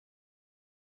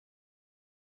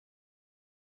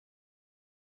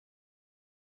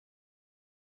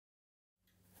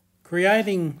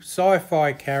Creating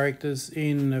sci-fi characters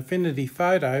in Affinity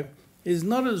Photo is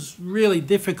not as really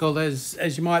difficult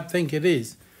as you might think it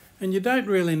is. And you don't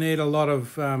really need a lot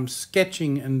of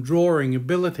sketching and drawing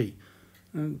ability.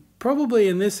 And probably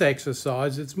in this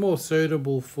exercise it's more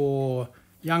suitable for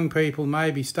young people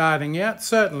maybe starting out.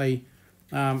 Certainly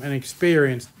an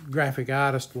experienced graphic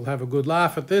artist will have a good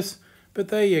laugh at this, but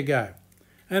there you go.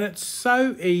 And it's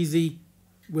so easy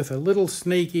with a little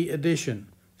sneaky addition.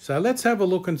 So let's have a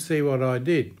look and see what I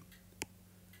did.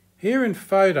 Here in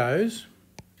Photos,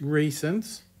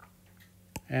 Recents,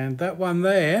 and that one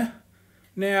there.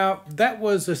 Now that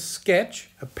was a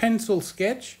sketch, a pencil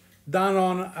sketch, done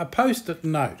on a post-it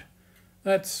note.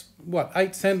 That's what,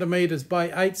 8 centimeters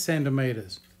by 8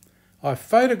 centimeters. I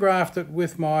photographed it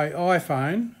with my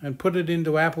iPhone and put it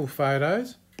into Apple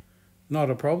Photos. Not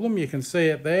a problem, you can see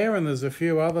it there, and there's a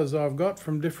few others I've got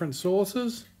from different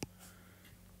sources.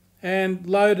 And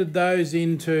loaded those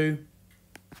into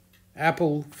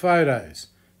Apple Photos.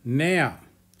 Now,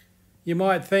 you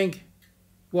might think,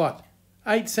 what,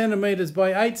 8 centimeters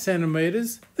by 8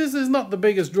 centimeters? This is not the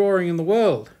biggest drawing in the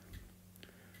world.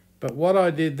 But what I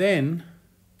did then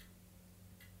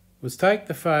was take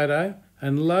the photo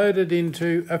and load it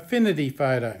into Affinity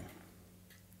Photo.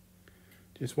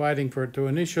 Just waiting for it to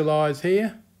initialize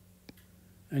here.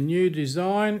 A new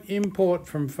design, import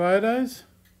from Photos.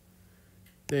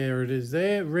 There it is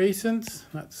there, Recents,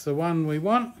 that's the one we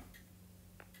want.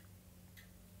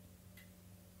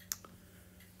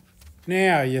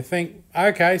 Now you think,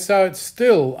 okay, so it's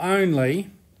still only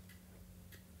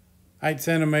 8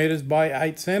 centimeters by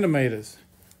 8 centimeters.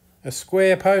 A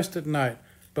square post-it note.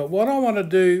 But what I want to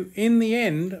do in the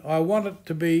end, I want it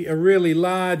to be a really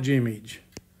large image.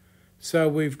 So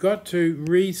we've got to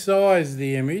resize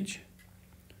the image.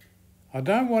 I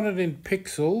don't want it in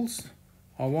pixels,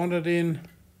 I want it in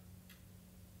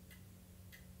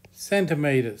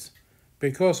centimeters,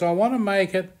 because I want to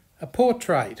make it a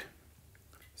portrait.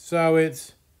 So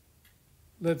it's,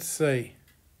 let's see,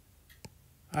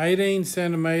 18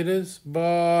 centimeters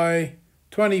by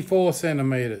 24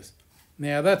 centimeters.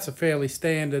 Now that's a fairly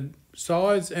standard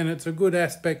size and it's a good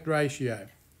aspect ratio.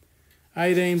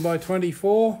 18 by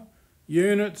 24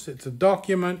 units, it's a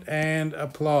document, and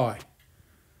apply.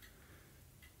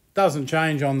 Doesn't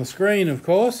change on the screen, of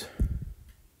course.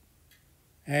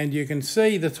 And you can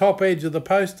see the top edge of the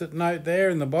post-it note there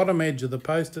and the bottom edge of the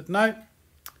post-it note.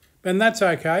 And that's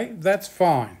okay, that's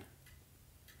fine.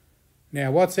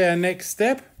 Now what's our next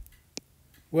step?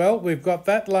 Well, we've got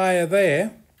that layer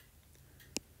there,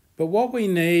 but what we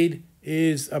need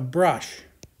is a brush,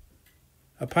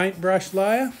 a paintbrush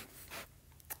layer.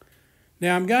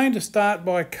 Now I'm going to start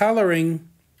by colouring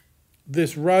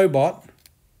this robot.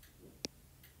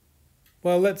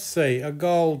 Well, let's see, a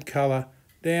gold colour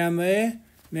down there.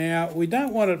 Now, we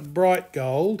don't want it bright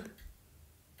gold.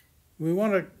 We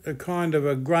want a kind of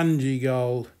a grungy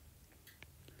gold.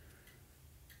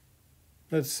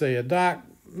 Let's see, a dark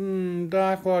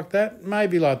like that,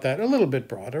 maybe like that, a little bit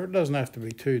brighter. It doesn't have to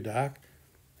be too dark.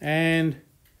 And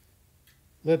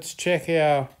let's check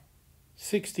our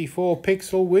 64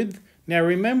 pixel width. Now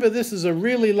remember, this is a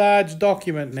really large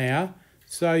document now,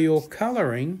 so your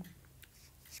colouring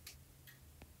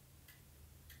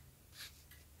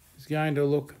is going to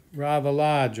look rather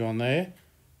large on there.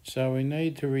 So we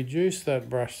need to reduce that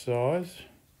brush size.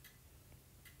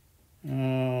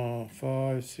 5,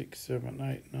 6, 7,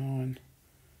 8, 9,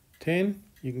 10.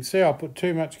 You can see I put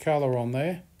too much colour on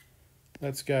there.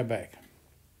 Let's go back.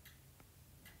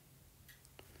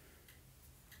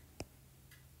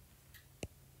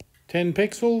 $10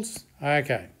 pixels,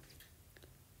 okay.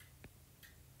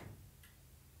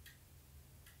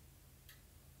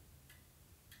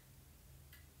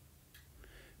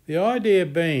 The idea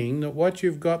being that what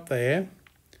you've got there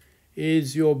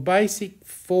is your basic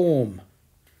form,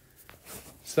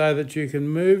 so that you can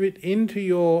move it into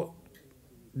your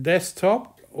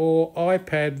desktop or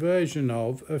iPad version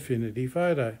of Affinity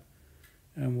Photo.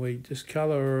 And we just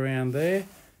colour around there.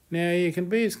 Now you can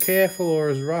be as careful or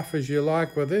as rough as you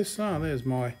like with this. Oh, there's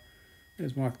my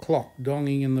clock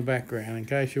donging in the background, in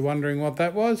case you're wondering what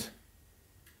that was.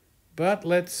 But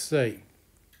let's see.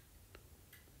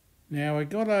 Now we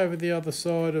got over the other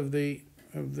side of the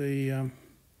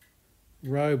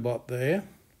robot there.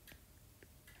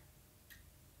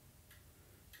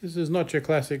 This is not your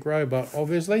classic robot,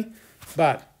 obviously,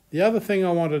 but the other thing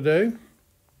I want to do,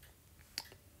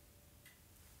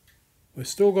 we've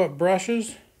still got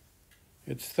brushes.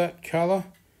 It's that colour.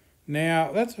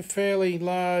 Now that's a fairly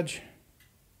large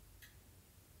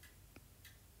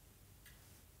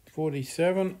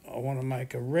 47. I want to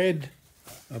make a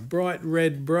bright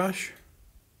red brush.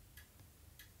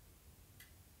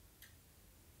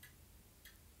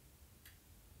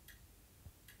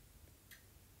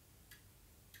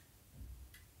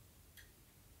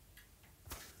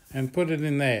 and put it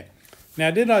in there.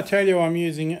 Now, did I tell you I'm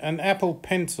using an Apple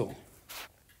Pencil?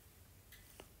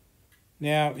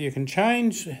 Now, you can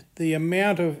change the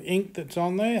amount of ink that's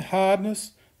on there,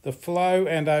 hardness, the flow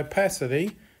and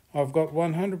opacity. I've got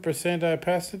 100%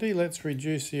 opacity. Let's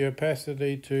reduce the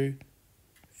opacity to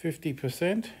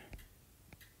 50%.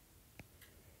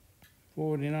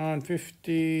 49,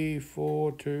 50,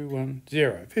 4, 2, 1,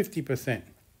 0. 50%.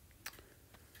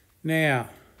 Now,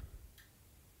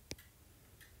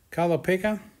 colour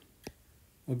picker.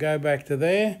 We'll go back to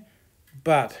there,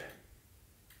 but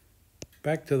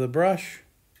back to the brush.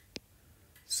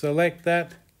 Select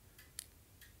that.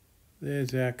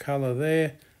 There's our colour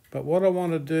there. But what I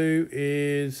want to do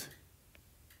is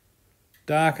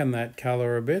darken that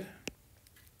colour a bit,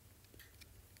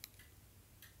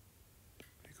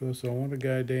 because I want to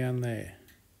go down there.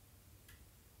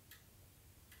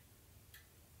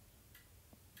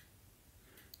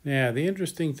 Now, the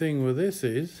interesting thing with this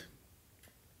is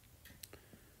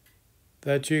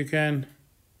that you can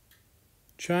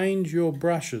change your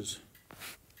brushes.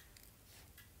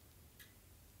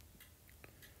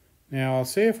 Now, I'll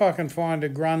see if I can find a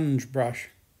grunge brush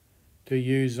to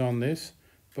use on this,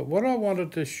 but what I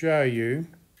wanted to show you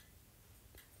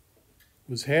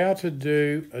was how to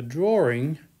do a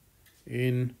drawing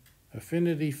in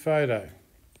Affinity Photo.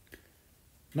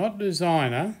 Not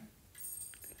Designer.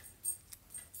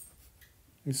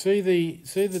 You see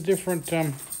the different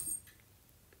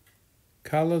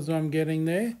colours I'm getting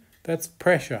there? That's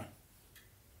pressure.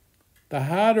 The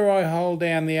harder I hold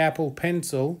down the Apple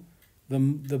Pencil, the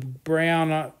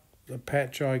browner the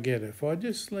patch I get. If I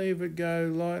just leave it go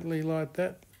lightly like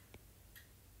that,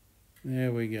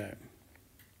 there we go.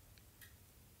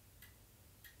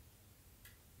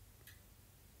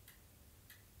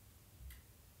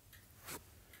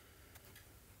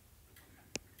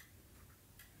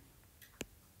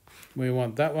 We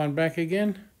want that one back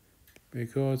again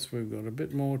because we've got a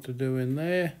bit more to do in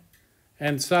there,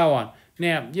 and so on.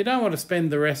 Now, you don't want to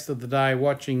spend the rest of the day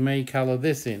watching me colour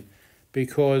this in,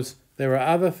 because there are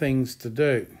other things to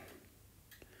do.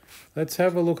 Let's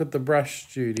have a look at the brush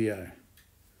studio.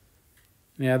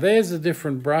 Now, there's the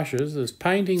different brushes. There's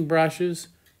painting brushes,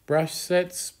 brush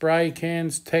sets, spray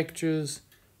cans, textures.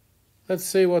 Let's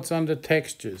see what's under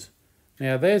textures.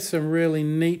 Now, there's some really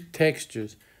neat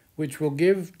textures which will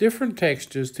give different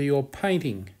textures to your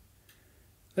painting.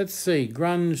 Let's see,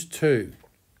 Grunge 2.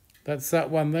 That's that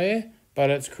one there, but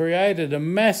it's created a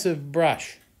massive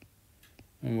brush.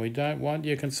 And we don't want,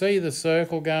 you can see the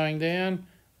circle going down.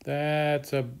 Now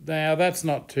that's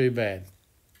not too bad.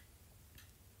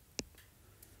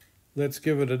 Let's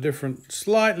give it a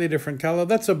slightly different colour.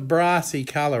 That's a brassy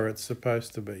colour it's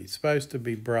supposed to be. It's supposed to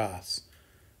be brass.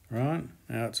 Right,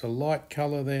 now it's a light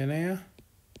colour there now.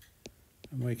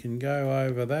 And we can go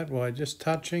over that by just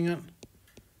touching it.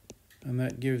 And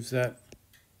that gives that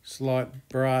slight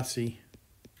brassy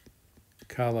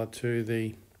colour to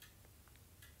the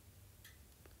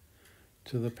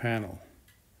panel.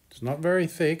 It's not very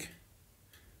thick,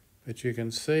 but you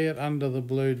can see it under the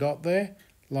blue dot there,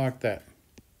 like that.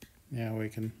 Now we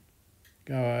can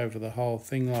go over the whole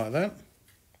thing like that.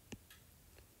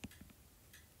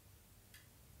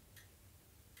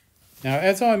 Now,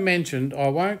 as I mentioned, I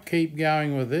won't keep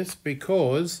going with this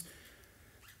because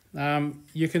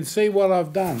you can see what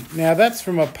I've done. Now, that's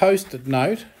from a post-it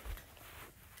note,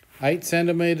 8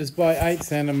 centimetres by 8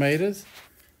 centimetres,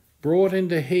 brought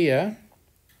into here.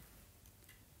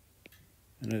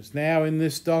 And it's now in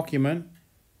this document,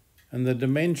 and the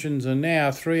dimensions are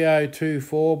now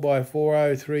 3024 by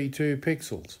 4032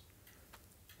 pixels.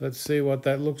 Let's see what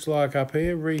that looks like up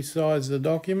here. Resize the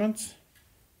documents.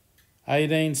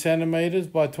 18 centimetres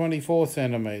by 24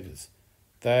 centimetres.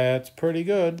 That's pretty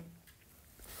good.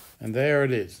 And there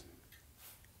it is.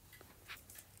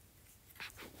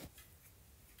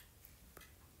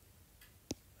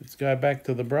 Let's go back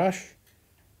to the brush.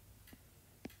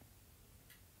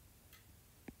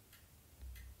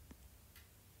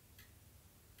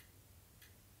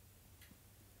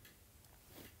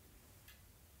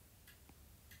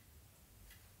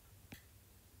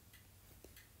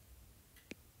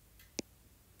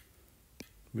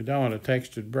 We don't want a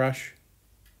textured brush.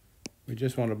 We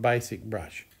just want a basic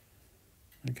brush.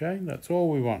 Okay, that's all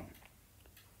we want.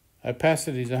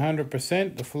 Opacity is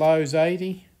 100%, the flow is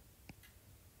 80.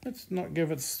 Let's not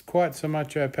give it quite so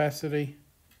much opacity.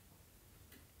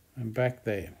 And back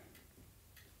there.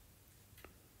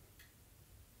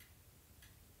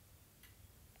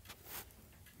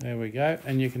 There we go.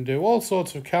 And you can do all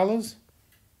sorts of colours.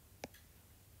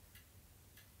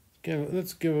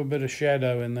 Let's give a bit of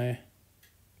shadow in there.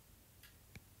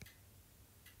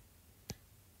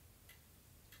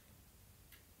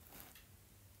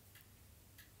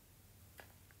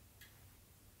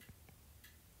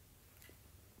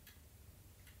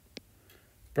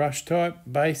 Brush type,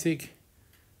 basic.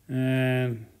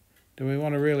 And do we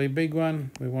want a really big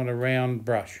one? We want a round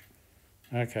brush.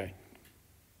 Okay.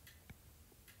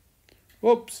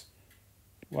 Whoops,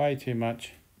 way too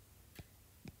much.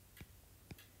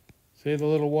 See the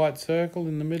little white circle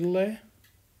in the middle there?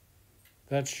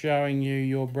 That's showing you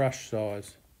your brush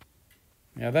size.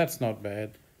 Now that's not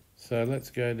bad. So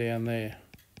let's go down there.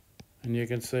 And you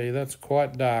can see that's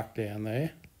quite dark down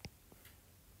there.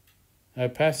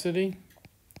 Opacity,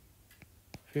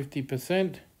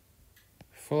 50%.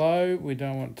 Flow, we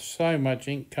don't want so much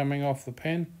ink coming off the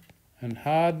pen. And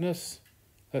hardness,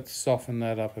 let's soften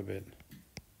that up a bit.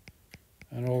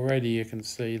 And already you can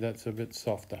see that's a bit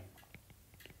softer.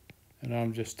 And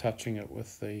I'm just touching it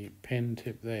with the pen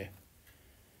tip there.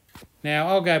 Now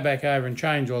I'll go back over and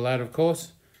change all that, of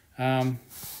course.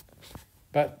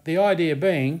 But the idea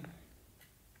being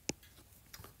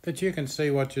that you can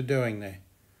see what you're doing there.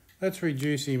 Let's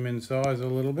reduce him in size a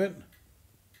little bit.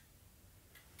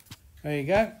 There you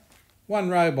go. One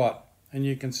robot. And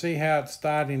you can see how it's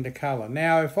starting to colour.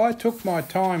 Now if I took my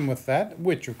time with that,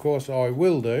 which of course I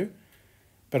will do,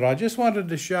 but I just wanted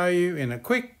to show you in a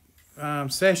quick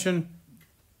session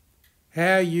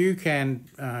how you can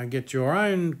get your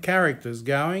own characters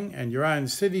going and your own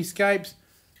cityscapes.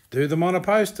 Do them on a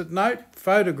post-it note,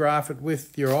 photograph it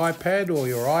with your iPad or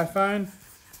your iPhone,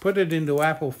 put it into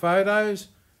Apple Photos,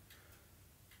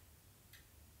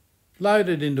 load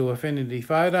it into Affinity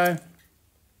Photo.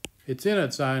 It's in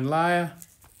its own layer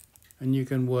and you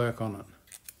can work on it.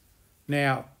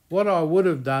 Now, what I would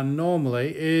have done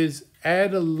normally is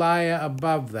add a layer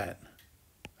above that,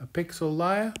 a pixel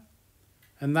layer,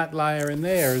 and that layer in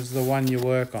there is the one you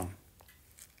work on.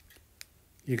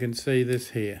 You can see this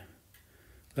here.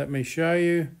 Let me show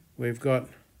you. We've got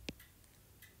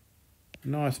a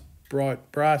nice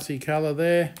bright brassy colour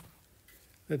there.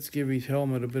 Let's give his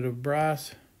helmet a bit of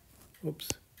brass. Oops.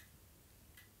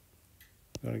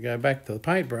 Got to go back to the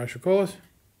paintbrush, of course.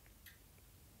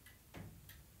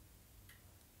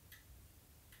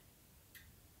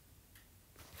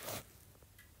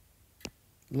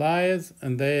 Layers,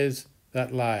 and there's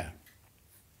that layer.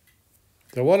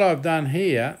 So what I've done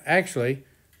here, actually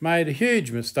made a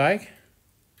huge mistake.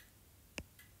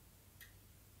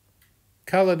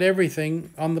 Coloured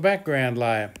everything on the background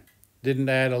layer. Didn't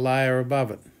add a layer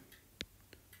above it.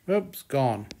 Oops,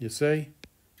 gone, you see?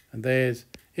 And there's,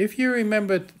 if you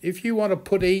remember, if you want to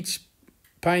put each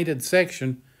painted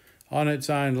section on its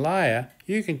own layer,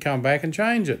 you can come back and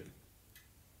change it.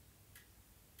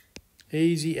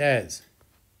 Easy as.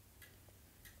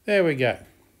 There we go.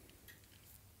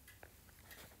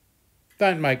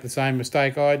 Don't make the same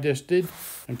mistake I just did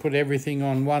and put everything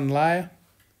on one layer.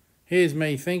 Here's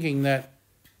me thinking that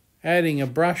adding a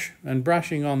brush and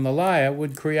brushing on the layer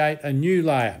would create a new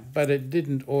layer, but it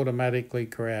didn't automatically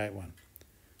create one.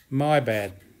 My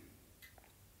bad.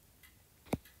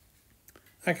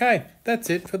 Okay, that's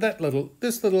it for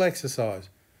this little exercise.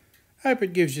 Hope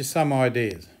it gives you some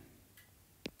ideas.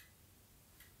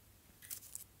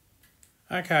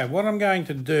 Okay, what I'm going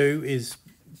to do is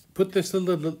put this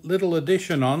little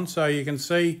addition on so you can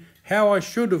see how I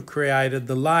should have created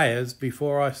the layers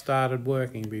before I started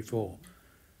working before.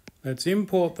 Let's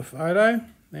import the photo.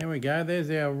 There we go, there's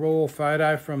our raw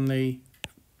photo from the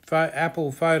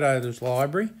Apple Photos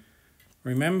library.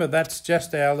 Remember, that's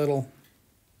just our little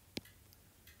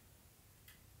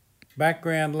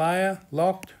background layer,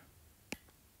 locked.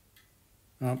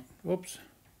 Oh, whoops.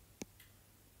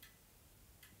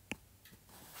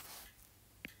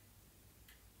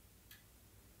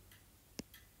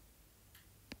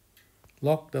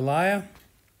 Lock the layer.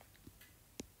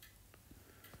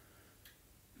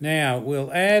 Now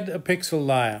we'll add a pixel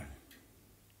layer.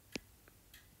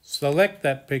 Select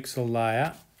that pixel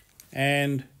layer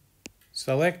and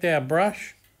select our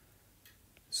brush.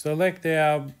 Select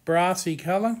our brassy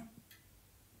colour.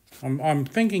 I'm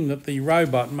thinking that the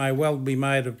robot may well be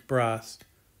made of brass.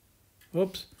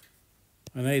 Oops.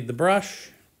 I need the brush.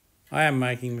 I am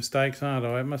making mistakes, aren't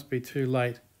I? It must be too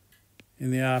late in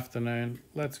the afternoon.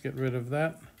 Let's get rid of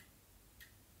that.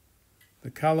 The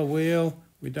colour wheel,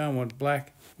 we don't want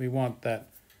black, we want that.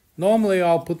 Normally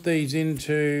I'll put these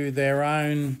into their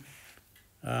own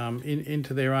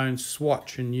into their own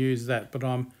swatch and use that, but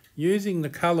I'm using the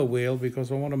colour wheel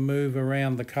because I want to move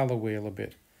around the colour wheel a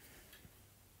bit.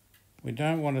 We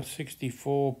don't want a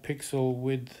 64 pixel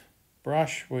width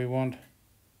brush, we want,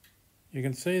 you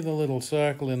can see the little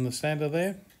circle in the centre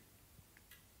there.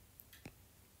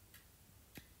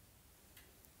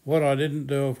 What I didn't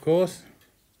do, of course,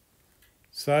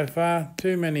 so far,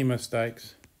 too many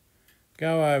mistakes.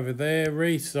 Go over there,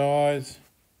 resize.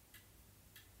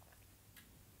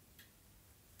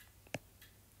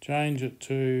 change it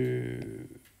to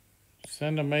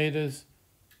centimetres,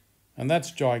 and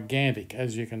that's gigantic,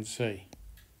 as you can see.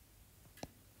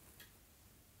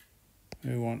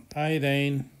 We want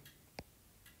 18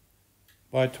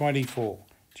 by 24,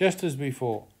 just as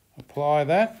before. Apply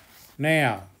that.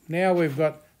 Now we've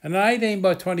got an 18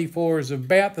 by 24 is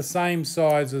about the same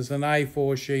size as an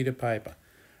A4 sheet of paper.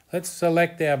 Let's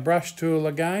select our brush tool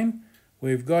again.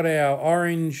 We've got our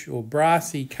orange or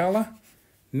brassy colour.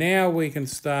 Now we can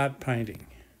start painting.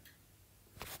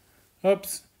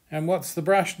 Oops, and what's the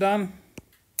brush done?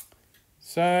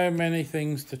 So many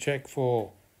things to check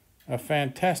for. A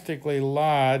fantastically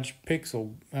large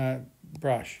pixel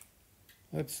brush.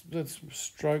 Let's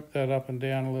stroke that up and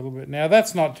down a little bit. Now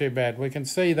that's not too bad. We can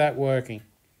see that working.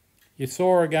 You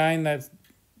saw again that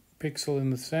pixel in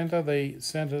the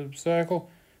centre circle.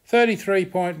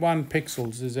 33.1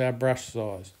 pixels is our brush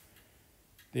size.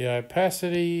 The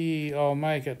opacity, I'll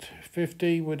make it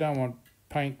 50. We don't want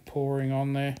paint pouring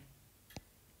on there.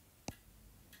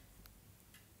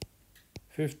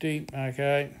 50,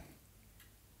 okay.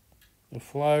 The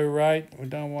flow rate, we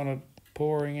don't want it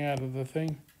pouring out of the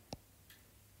thing.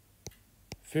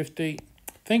 50.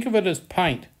 Think of it as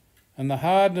paint, and the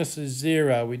hardness is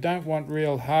 0. We don't want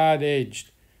real hard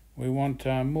edged. We want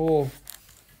more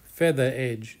feather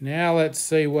edge. Now let's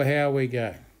see how we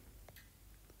go.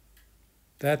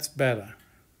 That's better.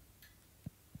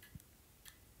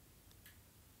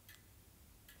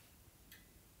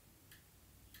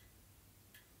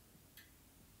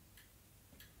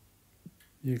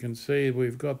 You can see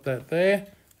we've got that there,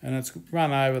 and it's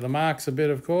run over the marks a bit,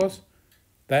 of course.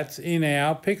 That's in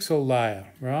our pixel layer,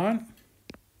 right?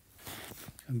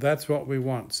 And that's what we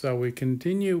want. So we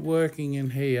continue working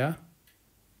in here,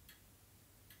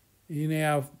 in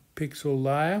our pixel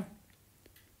layer.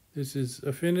 This is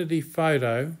Affinity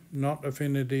Photo, not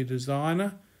Affinity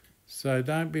Designer. So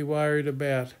don't be worried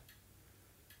about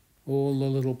all the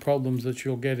little problems that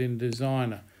you'll get in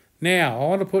Designer. Now, I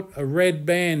want to put a red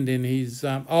band in his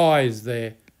eyes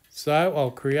there. So I'll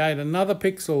create another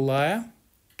pixel layer.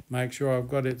 Make sure I've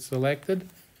got it selected.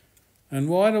 And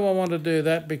why do I want to do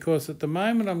that? Because at the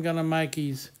moment I'm going to make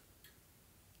his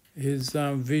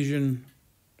vision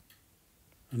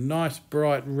a nice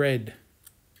bright red.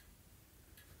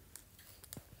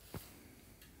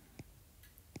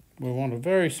 We want a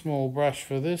very small brush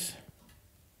for this.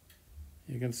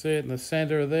 You can see it in the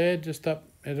centre there, just up.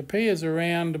 It appears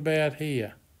around about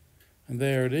here. And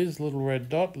there it is, little red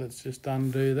dot. Let's just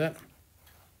undo that.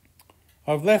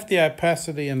 I've left the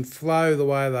opacity and flow the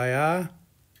way they are.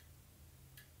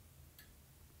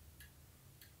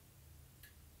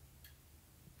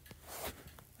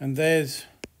 And there's,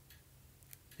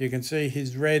 you can see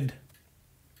his red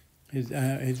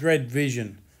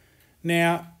vision.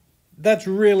 Now, that's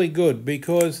really good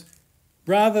because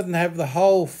rather than have the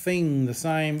whole thing the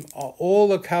same, all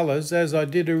the colours as I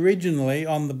did originally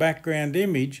on the background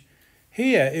image,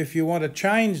 here, if you want to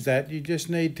change that, you just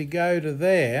need to go to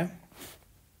there,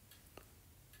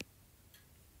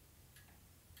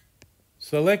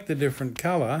 select a different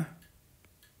colour,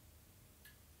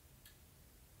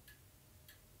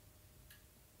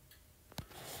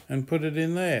 and put it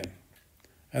in there.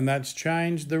 And that's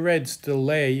changed. The red's still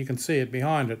there. You can see it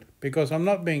behind it. Because I'm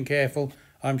not being careful,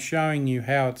 I'm showing you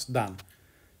how it's done.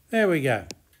 There we go.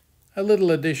 A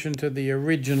little addition to the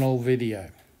original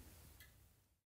video.